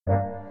Falar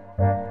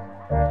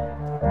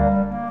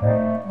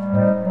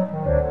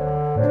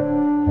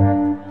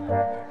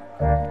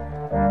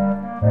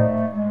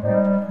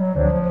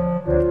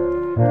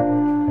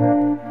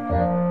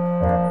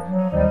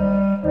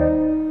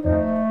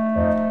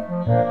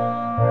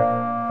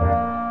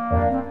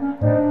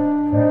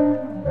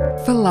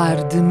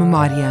de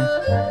memória.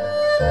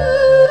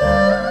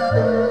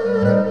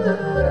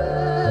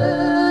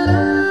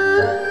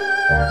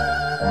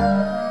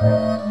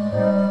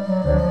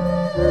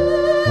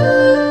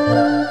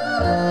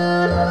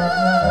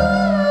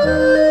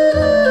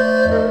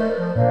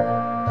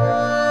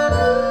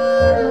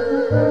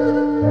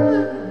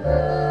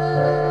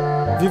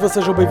 Viva,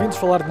 sejam bem-vindos a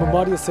Falar de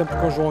Memória, sempre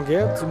com João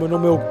Guedes. O meu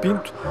nome é Hugo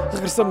Pinto.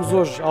 Regressamos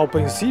hoje ao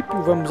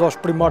princípio, vamos aos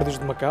primórdios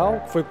de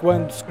Macau, que foi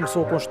quando se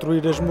começou a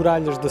construir as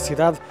muralhas da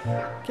cidade,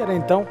 que era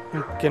então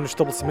um pequeno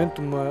estabelecimento,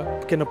 uma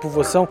pequena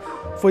povoação.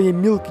 Foi em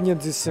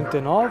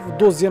 1569,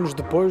 12 anos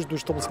depois do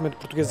estabelecimento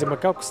português em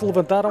Macau, que se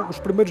levantaram os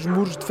primeiros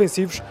muros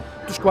defensivos,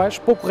 dos quais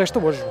pouco resta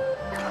hoje.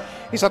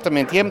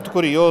 Exatamente, e é muito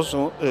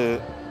curioso,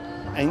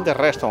 ainda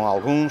restam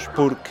alguns,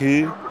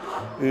 porque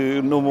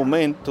no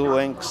momento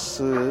em que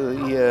se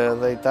ia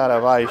deitar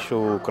abaixo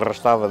o que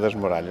restava das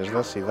muralhas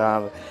da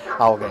cidade,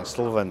 alguém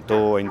se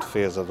levantou em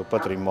defesa do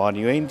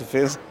património, em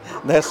defesa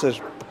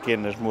dessas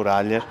pequenas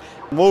muralhas,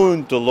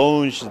 muito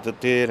longe de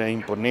ter a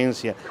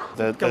imponência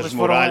das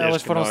muralhas.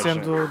 Elas foram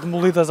sendo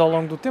demolidas ao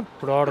longo do tempo,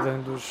 por ordem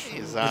dos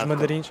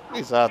mandarins.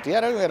 Exato, e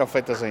eram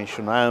feitas em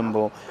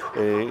chunambo,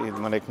 de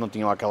maneira que não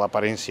tinham aquela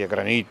aparência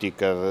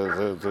granítica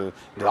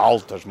de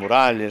altas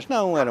muralhas,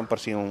 não,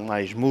 pareciam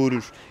mais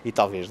muros, e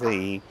talvez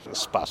daí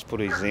se passe, por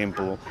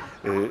exemplo,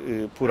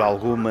 por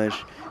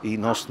algumas e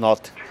não se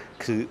note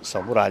que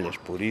são muralhas,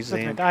 por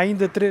exemplo. Há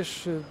ainda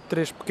três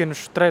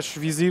pequenos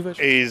trechos visíveis.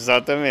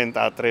 Exatamente,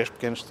 há 3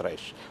 pequenos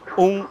trechos.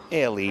 Um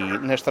é ali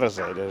nas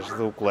traseiras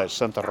do Colégio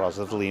Santa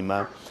Rosa de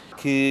Lima,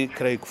 que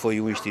creio que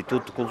foi o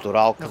Instituto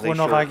Cultural que Rua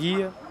Nova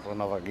Guia. Rua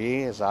Nova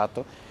Guia,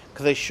 exato,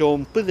 que deixou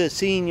um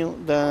pedacinho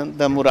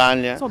da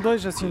muralha. São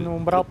dois, assim, no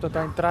umbral,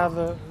 portanto, à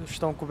entrada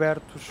estão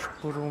cobertos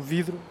por um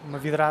vidro, uma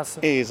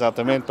vidraça.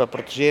 Exatamente, para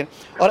proteger.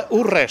 Ora,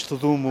 o resto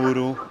do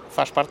muro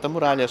faz parte da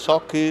muralha,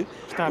 só que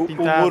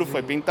o muro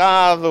foi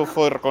pintado,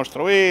 foi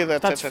reconstruído,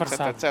 etc,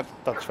 etc.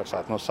 Está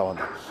disfarçado, não se sabe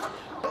onde.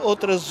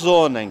 Outra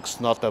zona em que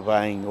se nota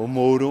bem o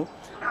muro,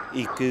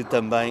 e que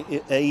também,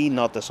 aí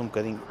nota-se um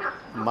bocadinho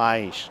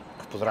mais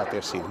que poderá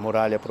ter sido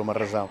muralha por uma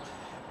razão,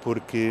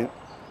 porque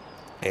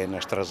é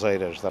nas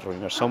traseiras das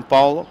ruínas de São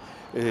Paulo,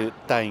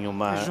 tem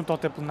uma... Junto ao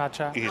Templo de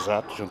Naxá.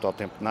 Exato, junto ao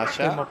Templo de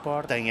Naxá. Tem uma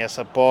porta. Tem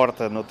essa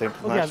porta no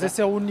Templo de Naxá. Aliás,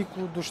 esse é o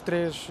único dos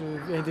 3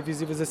 ainda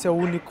visíveis, esse é o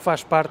único que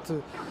faz parte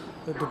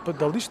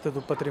da lista do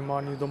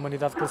património da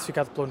humanidade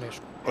classificado pela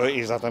Unesco.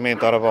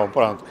 Exatamente, ora bom,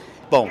 pronto.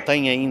 Bom,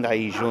 tem ainda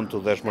aí junto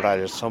das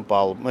muralhas de São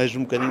Paulo, mas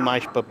um bocadinho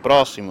mais para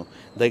próximo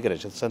da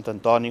Igreja de Santo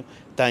António,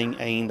 tem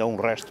ainda um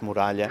resto de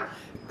muralha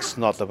que se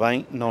nota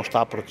bem, não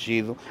está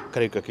protegido.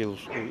 Creio que aquilo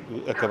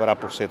acabará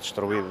por ser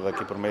destruído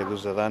daqui por meia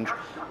dúzia de anos,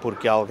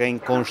 porque alguém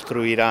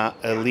construirá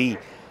ali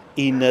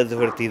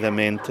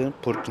inadvertidamente,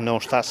 porque não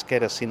está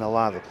sequer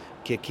assinalado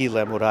que aquilo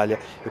é muralha.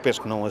 Eu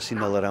penso que não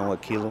assinalarão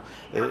aquilo,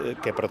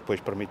 que é para depois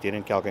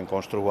permitirem que alguém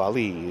construa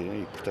ali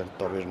e portanto,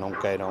 talvez não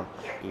queiram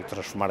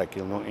transformar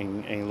aquilo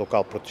em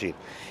local protegido.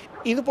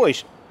 E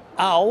depois,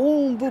 há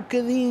um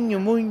bocadinho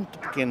muito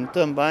pequeno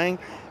também,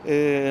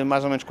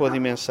 mais ou menos com a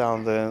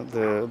dimensão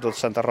de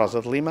Santa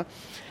Rosa de Lima,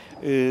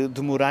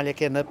 de muralha,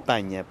 que é na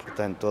Penha.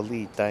 Portanto,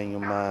 ali tem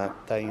um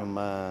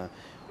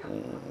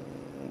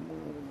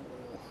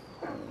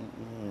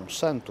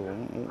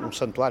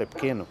santuário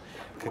pequeno,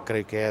 que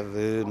creio que é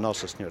de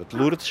Nossa Senhora de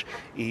Lourdes,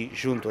 e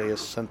junto a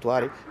esse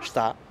santuário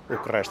está o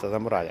que resta da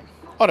muralha.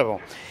 Ora bom,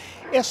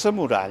 essa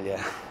muralha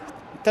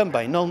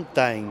também não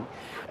tem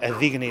a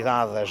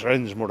dignidade das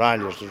grandes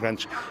muralhas, dos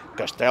grandes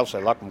castelos,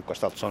 sei lá, como o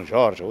Castelo de São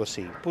Jorge ou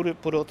assim,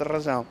 por outra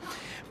razão.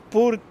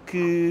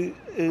 Porque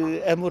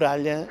a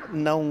muralha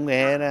não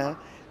era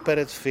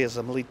para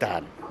defesa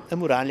militar, a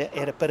muralha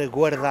era para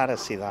guardar a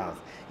cidade,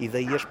 e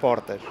daí as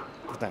portas.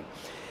 Portanto,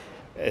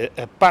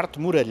 a parte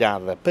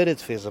muralhada para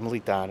defesa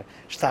militar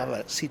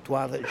estava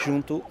situada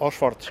junto aos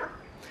fortes.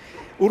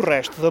 O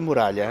resto da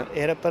muralha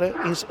era para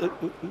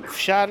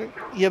fechar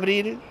e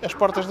abrir as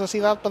portas da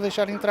cidade para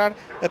deixar entrar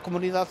a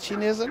comunidade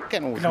chinesa, que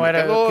eram os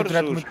mercadores. Que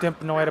durante muito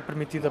tempo não era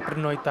permitida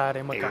pernoitar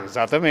em Macau.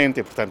 Exatamente,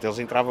 e portanto eles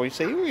entravam e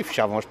saíam e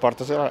fechavam as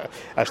portas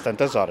às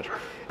tantas horas.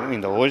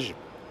 Ainda hoje,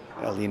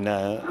 ali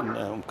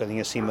um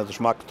bocadinho acima dos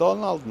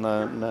McDonald's,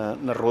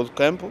 na Rua do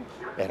Campo,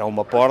 era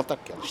uma porta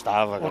que ali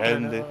estava,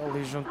 grande.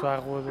 Ali junto à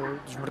Rua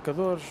dos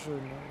Mercadores,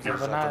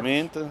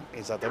 nos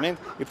Exatamente.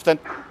 E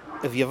portanto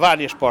havia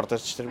várias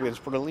portas distribuídas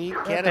por ali.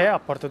 Até à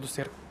Porta do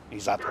Cerco.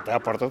 exato, até à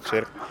porta do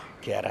cerco,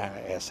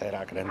 essa era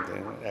a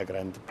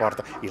grande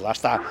porta, e lá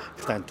está.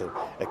 Portanto,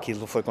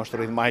 aquilo foi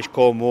construído mais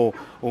como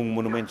um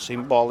monumento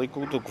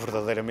simbólico do que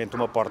verdadeiramente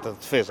uma porta de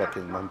defesa.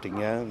 Aquilo não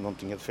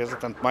tinha defesa,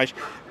 tanto mais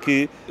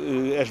que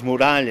as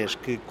muralhas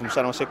que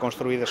começaram a ser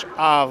construídas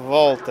à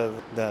volta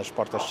das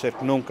portas do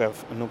cerco nunca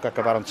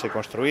acabaram de ser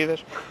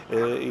construídas,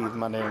 e de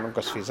maneira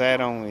nunca se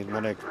fizeram, e de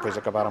maneira que depois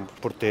acabaram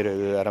por ter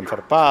arame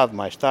farpado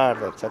mais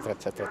tarde,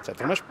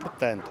 etc. Mas,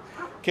 portanto,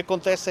 o que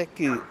acontece é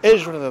que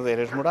as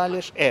verdadeiras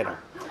muralhas eram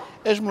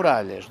as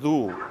muralhas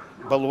do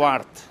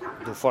baluarte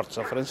do Forte de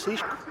São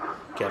Francisco,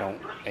 que eram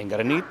em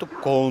granito,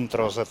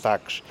 contra os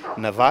ataques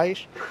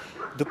navais.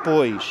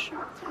 Depois,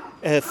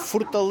 a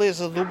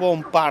Fortaleza do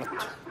Bom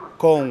Parto,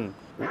 com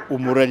o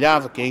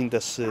muralhado que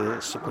ainda se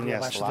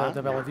conhece lá.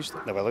 Da Bela Vista.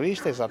 Da Bela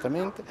Vista,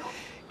 exatamente.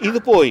 E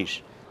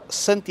depois,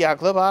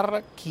 Santiago da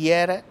Barra, que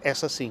era,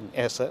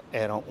 essa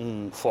era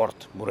um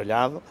forte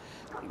muralhado,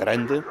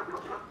 grande.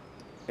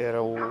 Era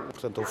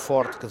portanto, o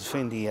forte que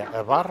defendia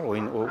a Barra,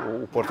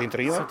 o Porto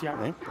Interior, Santiago.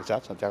 Né?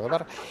 Exato, Santiago da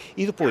Barra,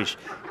 e depois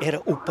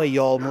era o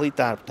paiol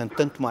militar, portanto,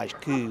 tanto mais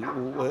que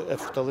a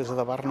Fortaleza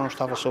da Barra não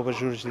estava sob a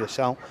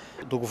jurisdição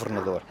do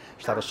governador,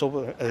 estava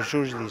sob a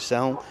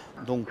jurisdição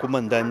de um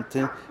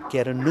comandante que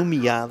era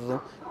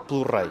nomeado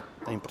pelo rei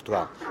em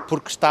Portugal,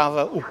 porque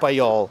estava o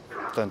paiol,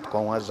 portanto,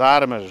 com as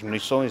armas,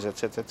 munições,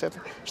 etc,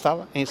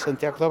 estava em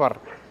Santiago da Barra.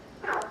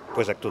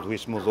 Depois é que tudo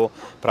isso mudou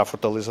para a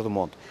Fortaleza do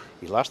Monte.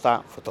 E lá está,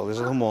 a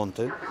Fortaleza do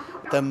Monte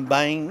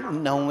também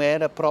não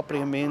era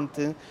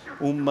propriamente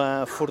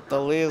uma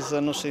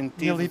fortaleza no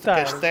sentido militar,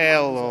 de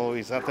castelo,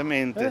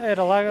 exatamente.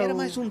 Era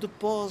mais um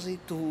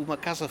depósito, uma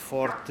casa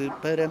forte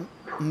para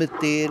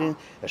meter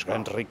as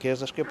grandes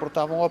riquezas que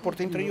aportavam ao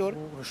Porto Interior.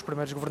 Os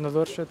primeiros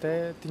governadores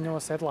até tinham a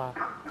sede lá.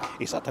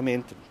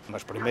 Exatamente,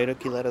 mas primeiro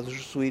aquilo era dos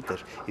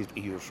jesuítas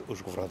e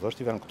os governadores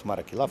tiveram que tomar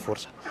aquilo à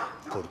força,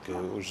 porque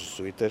os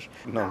jesuítas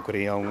não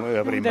queriam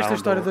abrir mão desta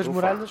história das do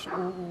muralhas,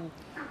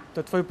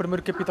 portanto, foi o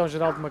primeiro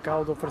capitão-geral de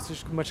Macau, Dom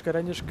Francisco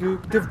Mascarenhas, que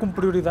teve como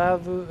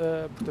prioridade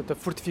portanto, a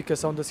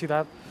fortificação da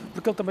cidade,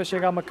 porque ele também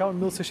chega a Macau em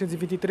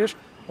 1623,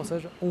 ou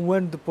seja, um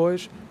ano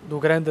depois do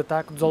grande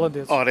ataque dos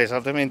holandeses. Ora,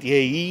 exatamente, e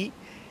aí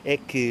é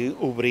que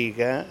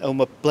obriga a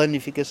uma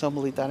planificação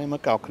militar em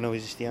Macau, que não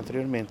existia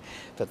anteriormente.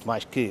 Tanto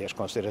mais que as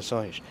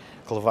considerações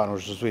que levaram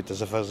os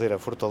jesuítas a fazer a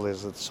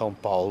Fortaleza de São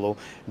Paulo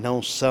não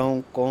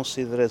são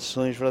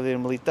considerações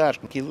verdadeiramente militares.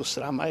 Aquilo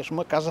será mais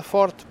uma casa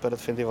forte para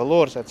defender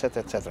valores,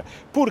 etc.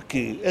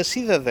 Porque a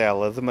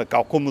cidadela de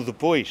Macau, como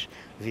depois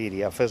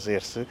viria a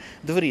fazer-se,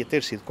 deveria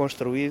ter sido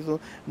construído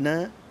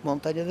na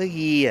Montanha da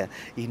Guia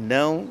e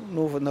não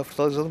na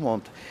Fortaleza do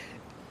Monte.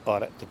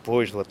 Ora,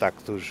 depois do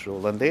ataque dos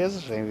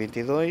holandeses, em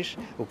 22,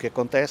 o que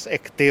acontece é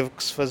que teve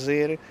que se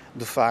fazer,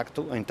 de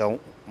facto,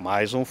 então,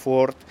 mais um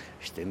forte,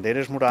 estender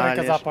as muralhas.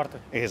 Trancas à porta.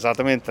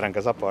 Exatamente,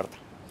 trancas à porta.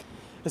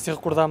 Assim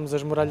recordámos,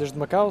 as muralhas de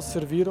Macau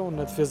serviram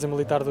na defesa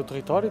militar do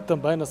território,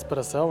 também na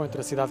separação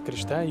entre a cidade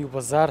cristã e o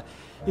bazar,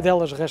 e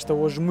delas resta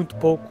hoje muito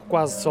pouco,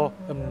 quase só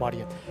a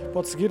memória.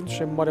 Pode seguir-nos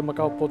em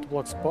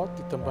memoriamacau.blogspot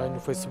e também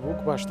no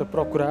Facebook, basta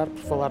procurar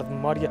por falar de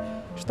memória.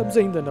 Estamos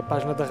ainda na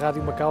página da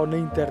Rádio Macau na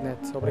internet.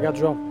 Obrigado,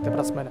 João. Até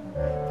para a semana.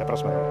 Até para a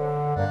semana.